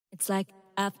It's like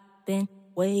I've been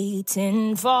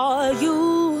waiting for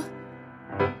you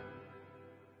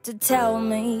to tell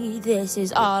me this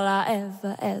is all I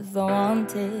ever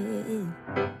wanted.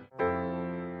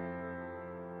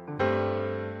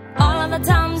 All of the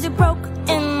times you broke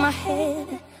in my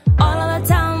head, all of the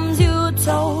times you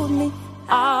told me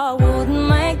I wouldn't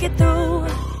make it through,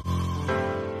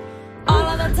 all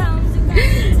of the times you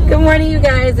Good morning, you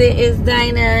guys. It is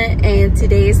Dinah, and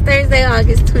today is Thursday,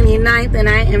 August 29th, and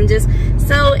I am just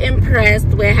so impressed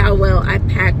with how well I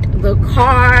packed the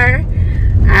car.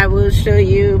 I will show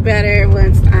you better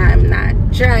once I'm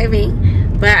not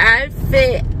driving, but I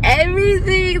fit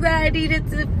everything that I needed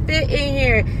to fit in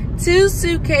here. 2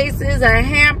 suitcases, a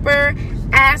hamper,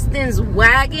 Aston's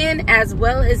wagon, as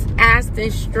well as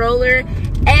Aston's stroller,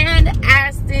 and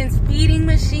Aston's feeding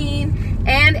machine,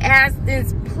 and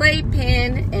Aston's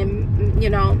playpen, and you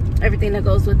know, everything that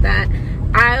goes with that.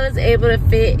 I was able to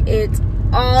fit it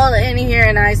all in here,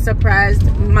 and I surprised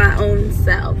my own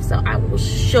self, so I will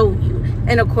show you.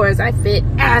 And of course, I fit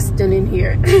Aston in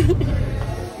here.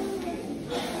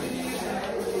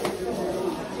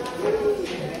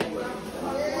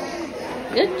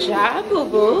 Good job,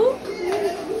 boo-boo.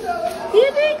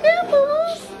 You did good,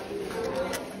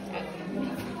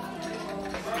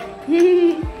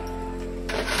 boo-boo.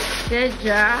 Good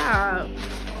job.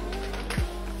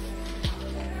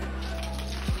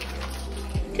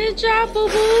 Good job,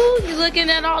 boo-boo. You looking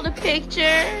at all the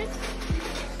pictures?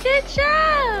 Good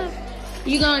job.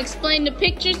 You gonna explain the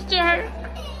pictures to her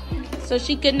so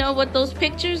she can know what those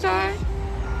pictures are?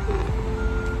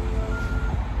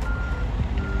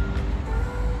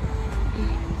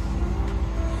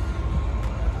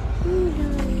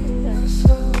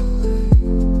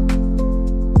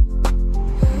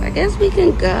 I guess we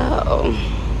can go.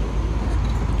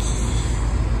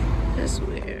 That's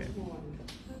weird.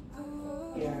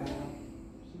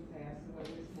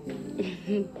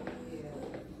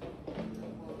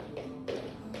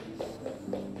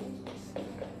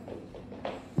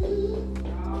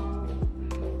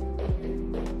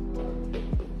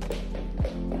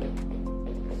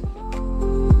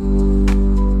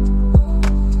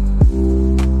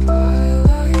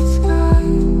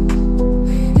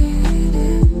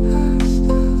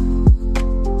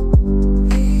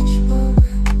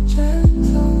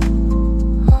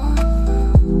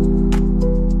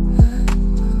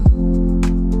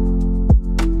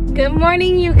 Good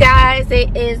morning, you guys.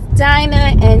 It is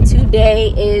Dinah, and today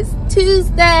is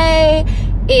Tuesday.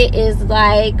 It is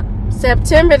like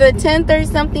September the 10th or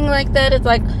something like that. It's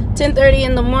like 10:30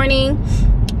 in the morning.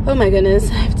 Oh my goodness,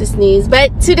 I have to sneeze.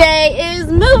 But today is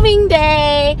moving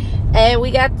day, and we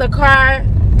got the car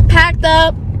packed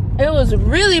up. It was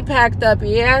really packed up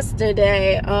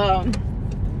yesterday.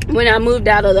 When I moved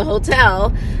out of the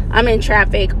hotel, I'm in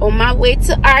traffic on my way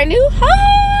to our new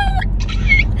home.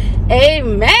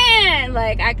 Amen.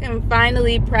 Like, I can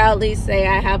finally proudly say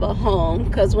I have a home,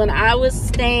 because when I was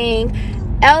staying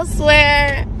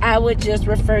elsewhere, I would just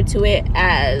refer to it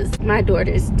as my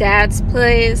daughter's dad's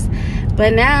place.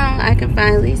 But now I can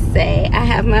finally say I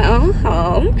have my own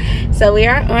home. So we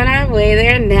are on our way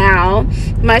there now.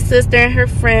 My sister and her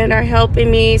friend are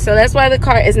helping me, so that's why the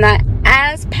car is not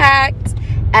as packed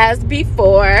as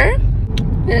before.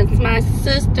 It's my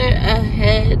sister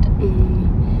ahead.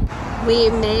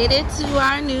 We made it to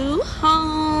our new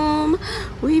home.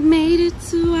 We made it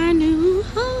to our new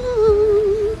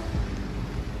home.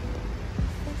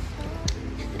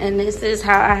 And this is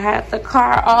how I had the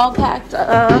car all packed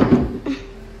up.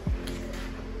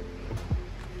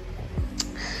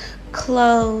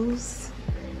 Clothes,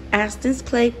 Aston's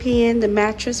playpen, the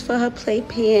mattress for her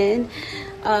playpen,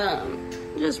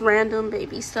 just random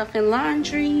baby stuff and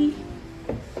laundry.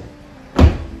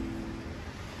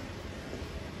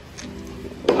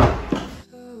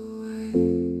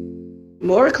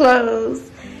 More clothes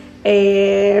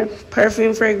and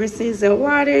perfume, fragrances, and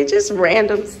water, just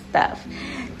random stuff.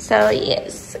 So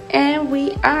yes, and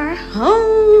we are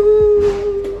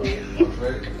home.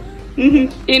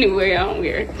 Anyway, I'm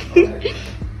weird.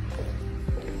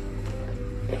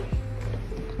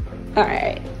 All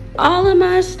right, all of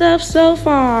my stuff so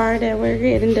far that we're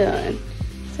getting done.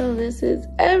 So this is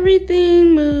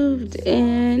everything moved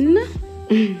in.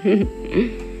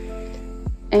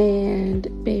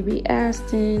 And baby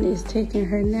Aston is taking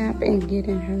her nap and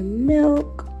getting her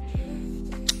milk.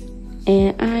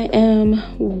 And I am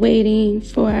waiting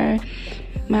for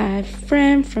my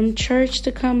friend from church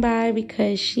to come by,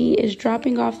 because she is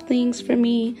dropping off things for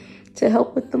me to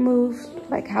help with the move,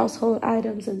 like household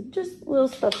items and just little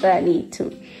stuff that I need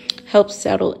to help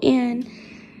settle in.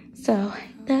 So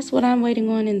That's what I'm waiting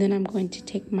on, and then I'm going to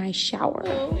take my shower.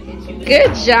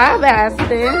 Good job,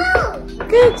 Aston.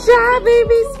 Good job,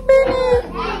 baby. Spin it.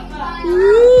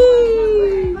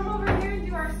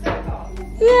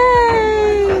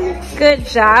 Yay. Good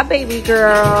job, baby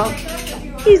girl.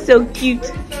 He's so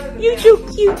cute. You're so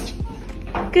cute.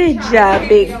 Good job,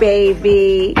 big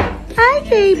baby. Hi,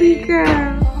 baby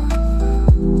girl.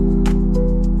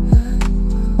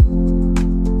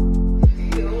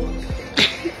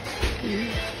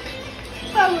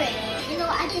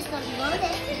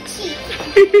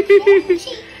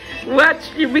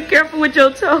 Watch, you be careful with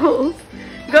your toes.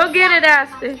 Go get it,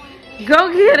 Aston.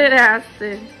 Go get it,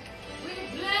 Aston.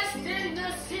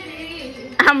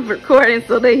 I'm recording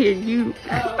so they hear you.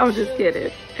 I'm just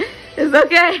kidding. It's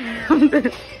okay.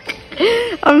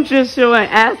 I'm just showing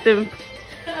Aston.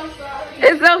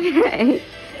 It's okay.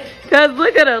 Cause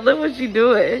look at her. Look what she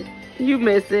doing. You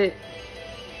miss it.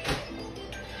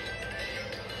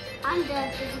 I'm done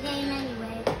with this game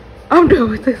anyway. I'm done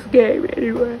with this game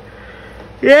anyway.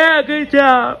 Yeah, good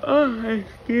job. Oh,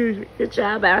 excuse me. Good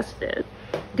job, Aston.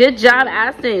 Good job,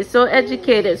 Aston. So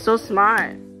educated, so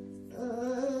smart.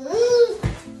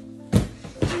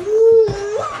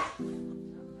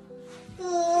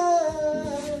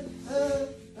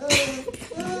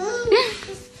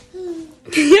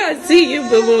 Yeah, I see you,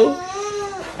 boo boo.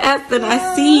 Aston,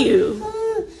 I see you.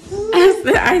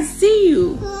 Aston, I see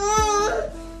you.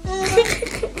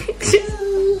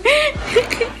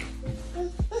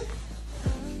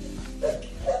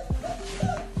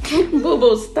 Boo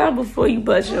boo, stop before you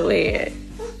bust your head.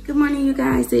 Good morning, you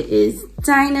guys. It is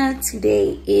Dinah.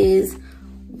 Today is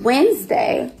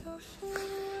Wednesday.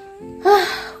 Girl,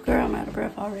 I'm out of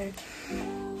breath already.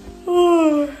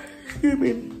 Oh, excuse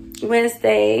me.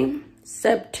 Wednesday,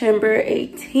 September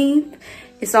 18th.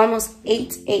 It's almost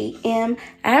 8 a.m.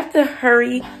 I have to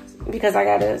hurry because I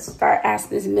gotta start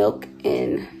Aston's milk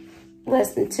in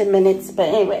less than 10 minutes. But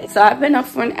anyway, so I've been up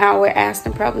for an hour.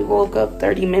 Aston probably woke up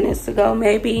 30 minutes ago,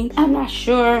 maybe. I'm not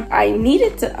sure. I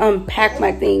needed to unpack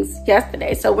my things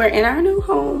yesterday. So we're in our new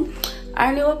home,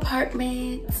 our new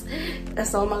apartment.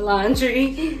 That's all my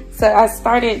laundry. So I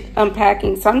started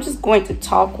unpacking. So I'm just going to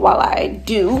talk while I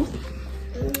do,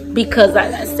 because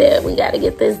like I said, we got to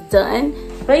get this done.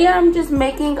 But yeah, I'm just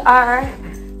making our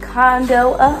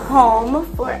condo a home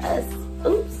for us.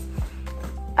 Oops.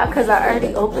 Because I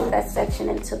already opened that section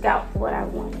and took out what I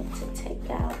wanted to take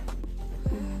out.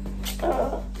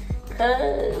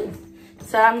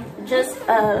 So I'm just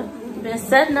been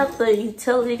setting up the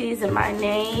utilities in my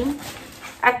name.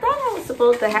 I thought I was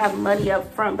supposed to have money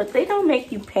up front, but they don't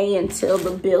make you pay until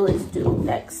the bill is due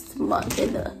next month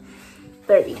in the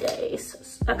 30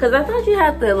 days. Because I thought you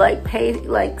had to like pay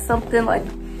like something like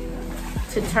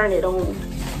to turn it on,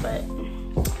 but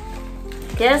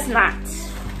guess not.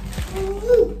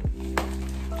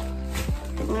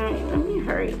 Let me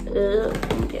hurry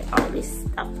up and get all this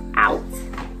stuff out.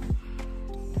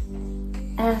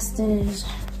 Aston is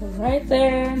right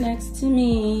there next to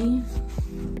me.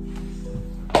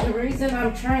 The reason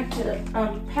I'm trying to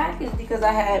unpack is because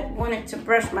I wanted to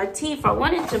brush my teeth. I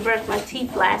wanted to brush my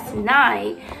teeth last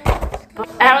night, but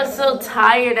I was so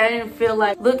tired I didn't feel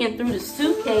like looking through the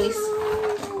suitcase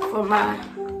for my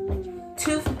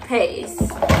toothpaste,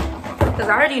 because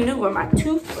I already knew where my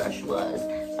toothbrush was.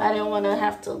 But I didn't want to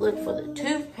have to look for the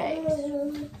toothpaste.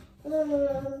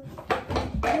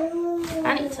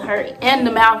 I need to hurry. And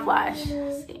the mouthwash.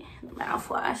 See, the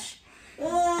mouthwash.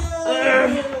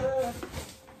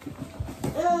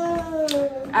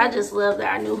 I just love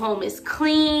that our new home is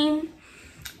clean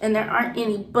and there aren't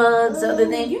any bugs other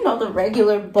than, you know, the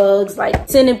regular bugs like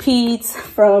centipedes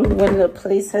from when the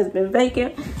place has been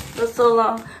vacant for so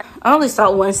long. I only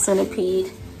saw one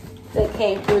centipede that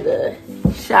came through the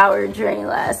shower drain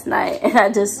last night, and I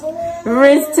just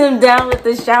rinsed him down with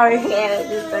the shower head. I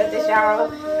just started the shower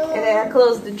and then I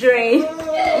closed the drain.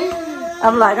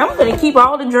 I'm like, I'm gonna keep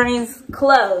all the drains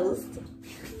closed,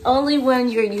 only when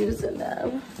you're using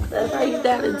them. That's how you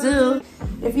gotta do.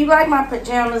 If you like my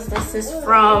pajamas, this is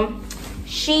from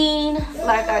Shein.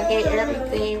 Like, I get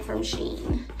everything from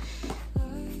Shein.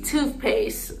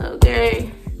 Toothpaste,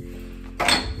 okay.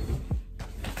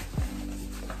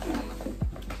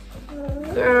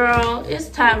 Girl, it's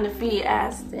time to feed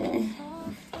Aston,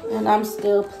 and I'm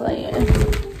still playing.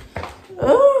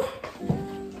 Ooh.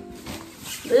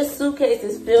 This suitcase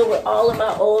is filled with all of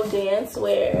my old dance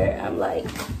wear. I'm like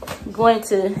going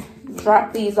to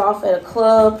drop these off at a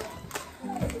club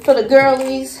for the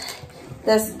girlies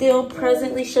that still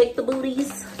presently shake the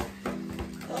booties.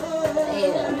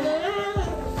 And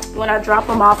when I drop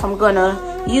them off, I'm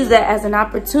gonna use that as an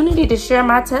opportunity to share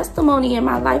my testimony and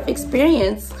my life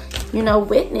experience you know,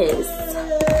 witness.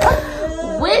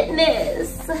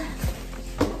 Witness.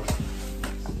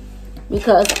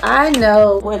 Because I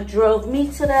know what drove me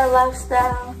to that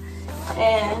lifestyle,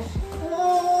 and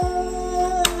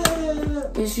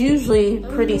it's usually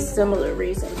pretty similar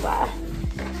reasons why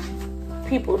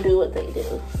people do what they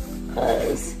do.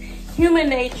 Because human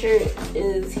nature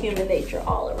is human nature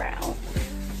all around.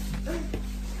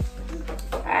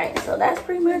 Alright, so that's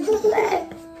pretty much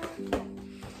that.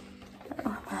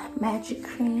 Oh, my magic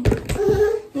cream.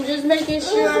 I'm just making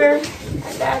sure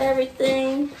I got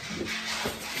everything.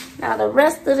 Now the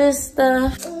rest of this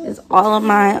stuff is all of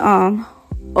my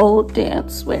old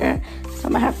dance wear. So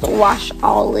I'm gonna have to wash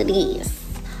all of these.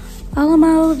 All of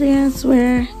my old dance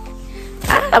wear.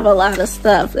 I have a lot of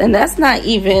stuff, and that's not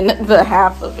even the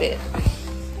half of it.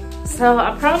 So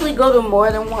I'll probably go to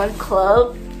more than one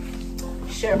club,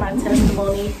 share my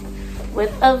testimony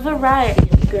with a variety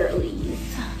of girlies.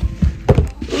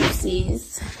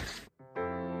 Oopsies.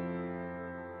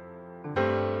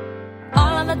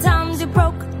 All of the times you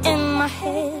broke in my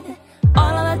head,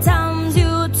 all of the times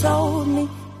you told me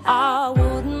I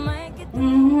wouldn't make it.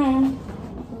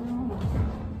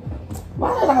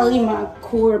 Why did I leave my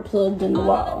cord plugged in the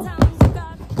wall?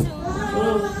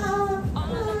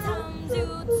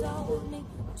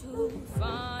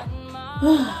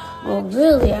 Well,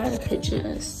 really, I could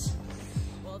just.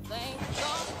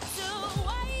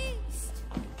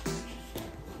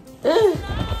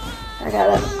 I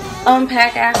gotta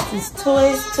unpack Ashley's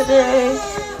toys today.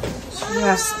 She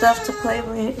has stuff to play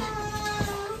with.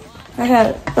 I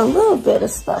got a little bit of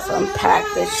stuff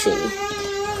unpacked that she,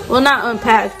 well, not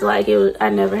unpacked, like it was, I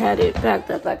never had it packed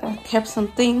up. Like I kept some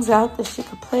things out that she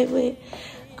could play with.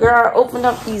 Girl, opened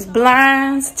up these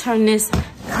blinds, turned this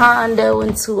condo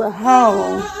into a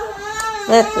home.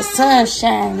 Let the sun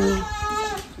shine in.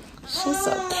 She's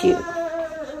so cute.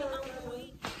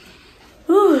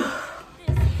 Whew.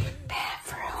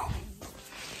 Bathroom.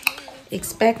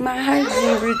 Expect my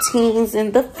hygiene routines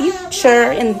in the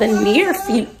future, in the near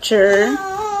future.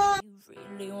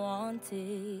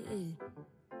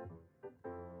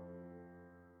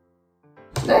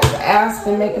 That's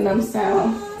Aspen making them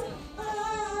sound.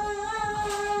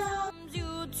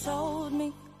 You told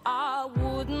me I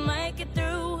wouldn't make it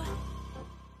through.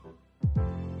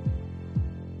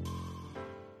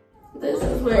 This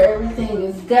is where everything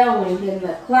is going, in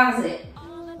the closet.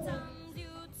 All the times you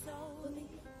told me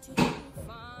to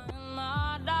find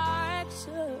my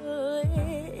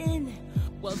direction.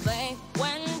 Well, they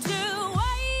went to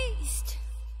waste.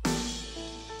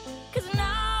 'Cause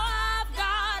now I've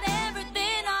got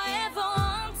everything I ever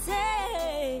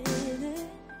wanted.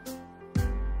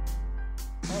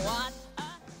 What a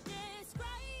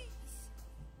disgrace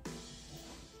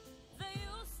that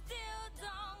you still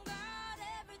don't got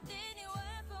everything you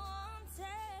ever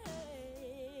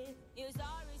wanted. You're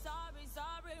sorry, sorry,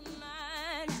 sorry,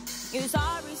 man. You're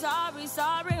sorry, sorry,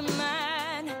 sorry,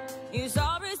 man. You're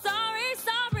sorry, sorry,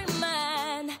 sorry,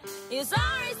 man. You're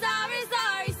sorry, sorry,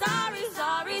 sorry, sorry,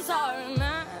 sorry, sorry,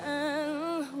 man.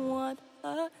 What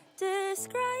a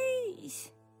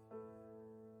disgrace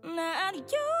that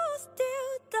you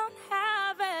still don't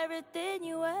have everything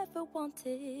you ever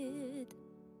wanted.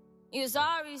 You're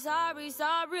sorry, sorry,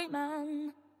 sorry,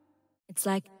 man. It's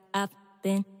like I've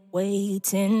been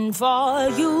waiting for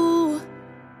you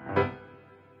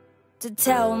to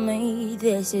tell me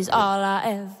this is all I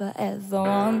ever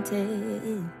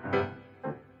wanted.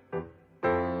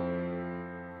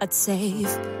 I'd save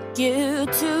you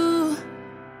too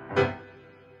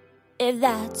if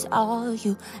that's all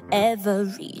you ever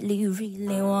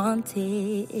really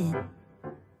wanted.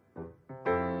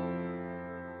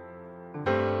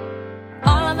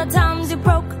 All of the times you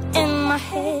broke in my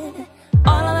head,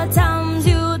 all of the times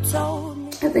you told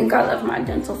me. I think I left my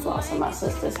dental floss in my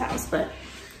sister's house, but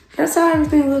that's how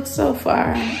everything looks so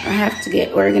far. I have to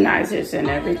get organizers and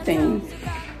everything.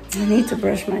 I need to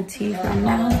brush my teeth. My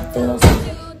mouth feels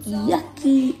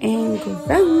yucky and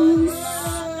gross.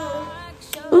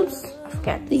 Oops, I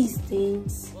forgot these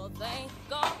things.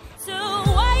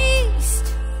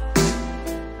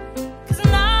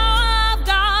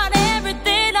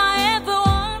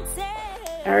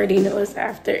 I already know it's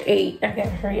after 8. I gotta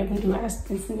hurry up and do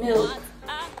Aspen's milk.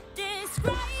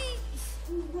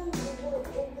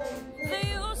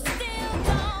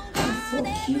 That's so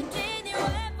cute.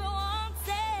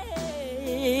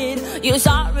 You're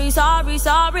sorry, sorry,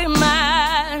 sorry,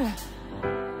 man.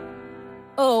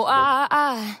 Oh,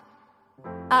 I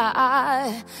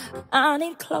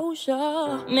need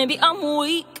closure. Maybe I'm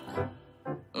weak,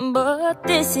 but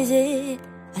this is it.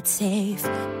 I'd save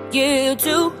you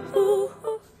too.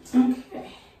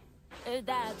 Okay.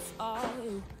 That's all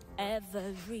you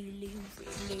ever really,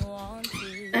 really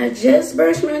wanted. I just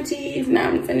brushed my teeth. Now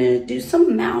I'm gonna do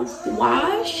some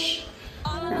mouthwash.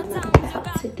 I'm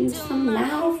about to do some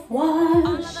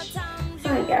mouthwash. So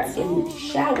I gotta get in the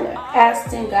shower.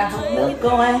 Aston got her milk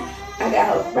going. I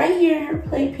got her right here in her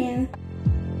playpen.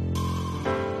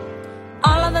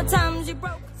 All of the times you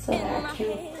broke so that I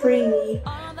can freely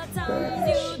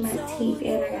brush my teeth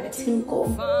and I got a tinkle.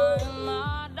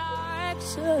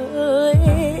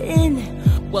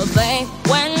 Well, they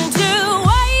went to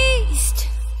waste,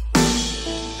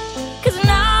 'cause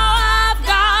now I've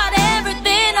got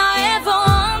everything I ever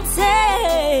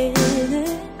wanted.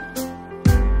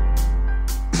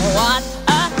 What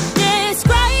a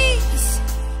disgrace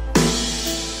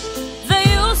that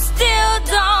you still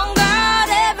don't got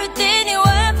everything you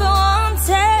ever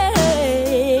wanted.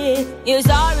 You're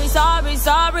sorry, sorry,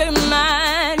 sorry,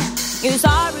 man. You're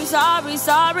sorry, sorry,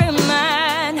 sorry,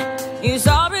 man. You're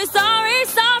sorry, sorry,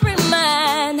 sorry,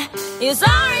 man. You're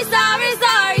sorry, sorry,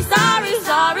 sorry, sorry,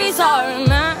 sorry, sorry,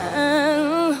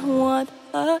 man. What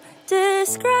a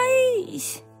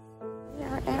disgrace. We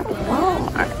are at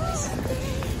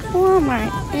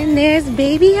Walmart, and there's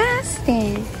baby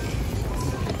Aston.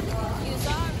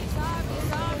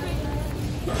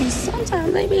 And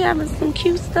sometimes they be having some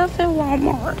cute stuff at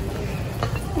Walmart.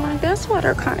 Like, that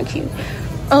sweater kind of cute.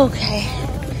 Okay,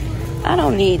 I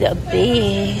don't need a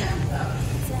big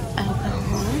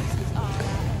alcohol.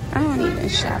 I don't even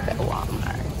shop at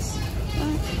Walmart.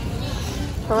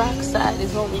 Peroxide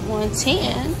is only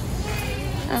 $1.10.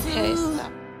 Okay,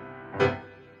 stop.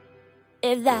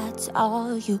 If that's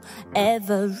all you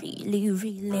ever really,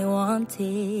 really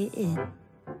wanted.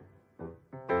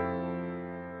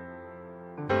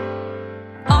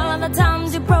 All of the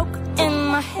times you broke in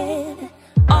my head,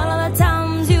 all of the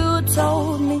times you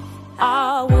told me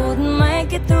I wouldn't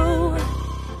make it through,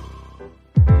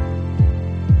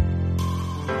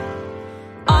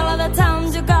 all of the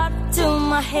times you got to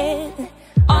my head,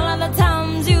 all of the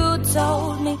times you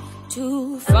told me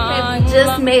to find. Okay, we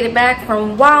just made it back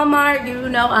from Walmart. You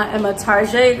know I am a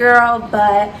Target girl,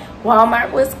 but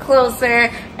Walmart was closer,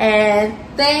 and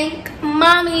thank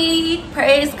mommy,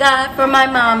 praise God for my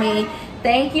mommy.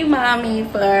 Thank you, mommy,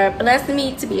 for blessing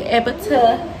me to be able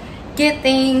to get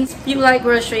things, few like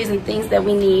groceries and things that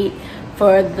we need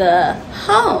for the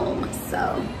home.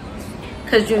 So,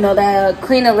 because you know that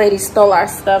cleaner lady stole our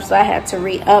stuff, so I had to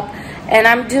re-up. And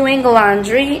I'm doing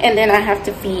laundry, and then I have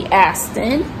to feed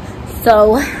Aston.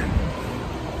 So,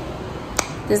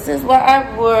 this is what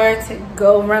I wore to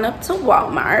go run up to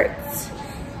Walmart.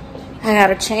 I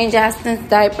gotta change Aston's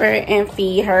diaper and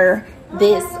feed her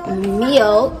this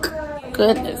milk.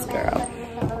 Goodness, girl.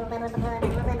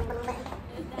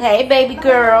 Hey, baby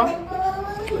girl.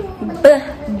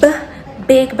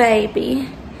 Big baby.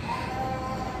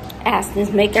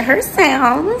 Aston's making her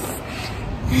sounds.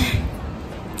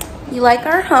 You like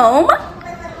our home?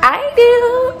 I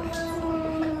do.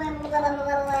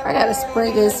 I gotta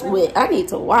spray this with, I need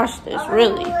to wash this,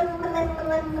 really.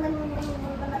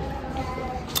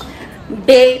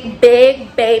 Big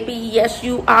baby. Yes,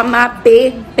 you are my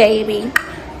big baby.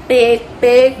 Big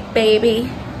baby.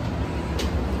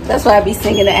 That's why I be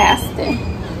singing to Aston.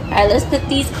 Alright, let's put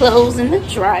these clothes in the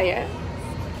dryer.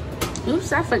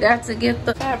 Oops, I forgot to get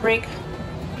the fabric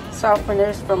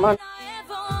softeners from under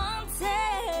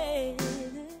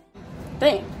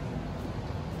thing.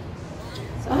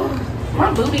 So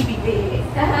my booty be big.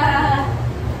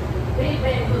 Big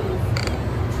booty.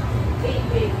 Big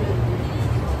booty.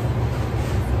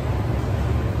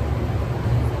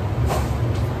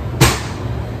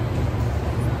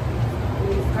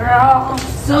 Girl, I'm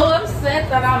so upset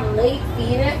that I'm late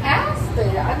feeding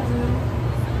Aston. I do.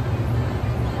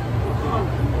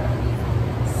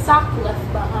 Sock left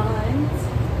behind.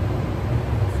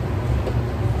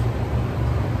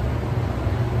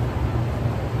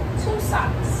 Two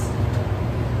socks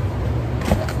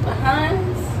left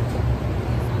behind.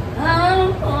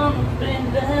 I'm gonna bend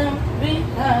them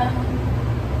behind.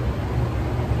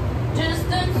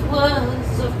 Distance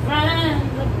was a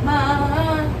friend of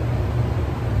mine.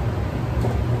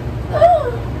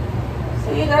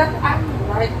 See that? I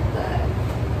like that.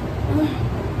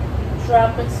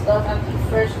 Dropping stuff after you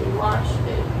freshly washed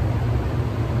it.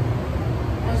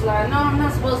 I was like, no, I'm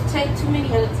not supposed to take too many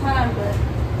at a time, but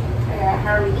I gotta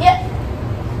hurry up.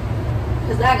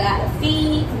 Because I gotta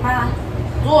feed my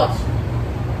daughter.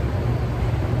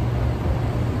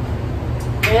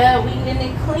 Yeah, we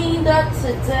getting cleaned up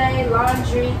today.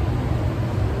 Laundry.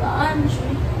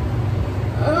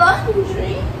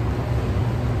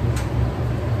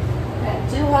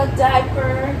 Do her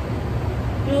diaper,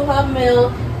 do her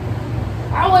milk.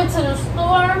 I went to the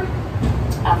store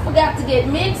I forgot to get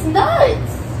mixed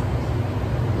nuts.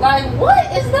 Like, what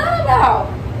is that about?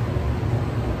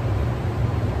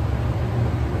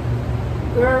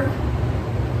 Girl,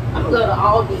 I'm gonna go to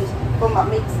Aldi's for my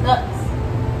mixed nuts.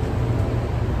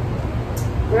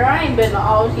 Girl, I ain't been to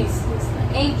Aldi's since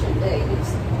the ancient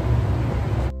days.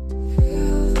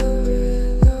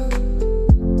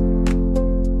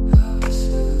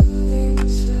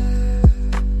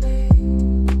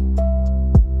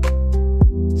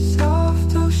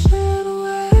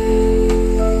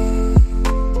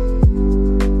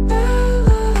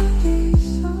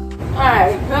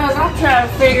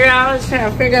 I was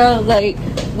trying to figure out like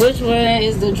which one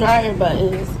is the dryer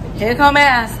buttons. Here come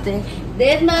Aston.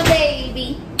 There's my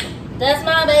baby. That's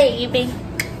my baby.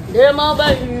 There's my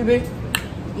baby.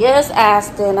 Yes,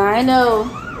 Aston, I know.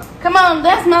 Come on,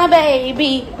 that's my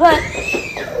baby. What?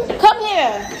 Come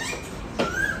here.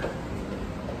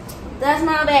 That's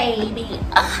my baby.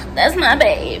 That's my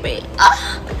baby.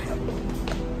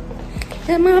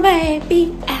 That's my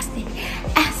baby. Aston,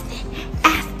 Aston,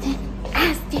 Aston,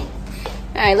 Aston.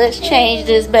 Alright, let's change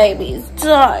this baby's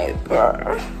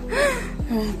diaper.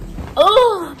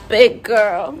 Oh, big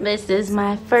girl. This is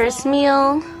my first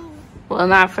meal. Well,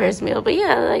 not first meal, but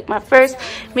yeah, like my first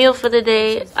meal for the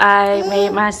day. I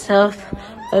made myself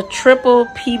a triple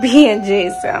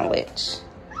PB&J sandwich.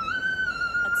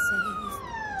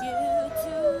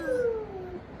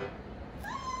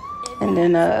 And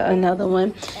then another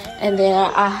one. And then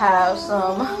I have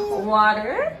some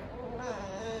water.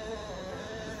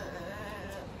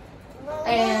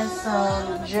 And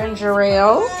some ginger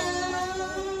ale.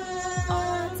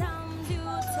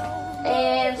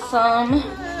 And some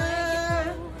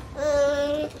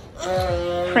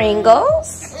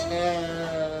Pringles.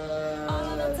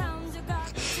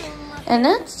 And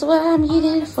that's what I'm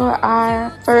eating for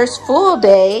our first full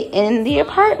day in the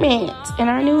apartment, in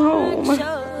our new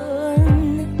home.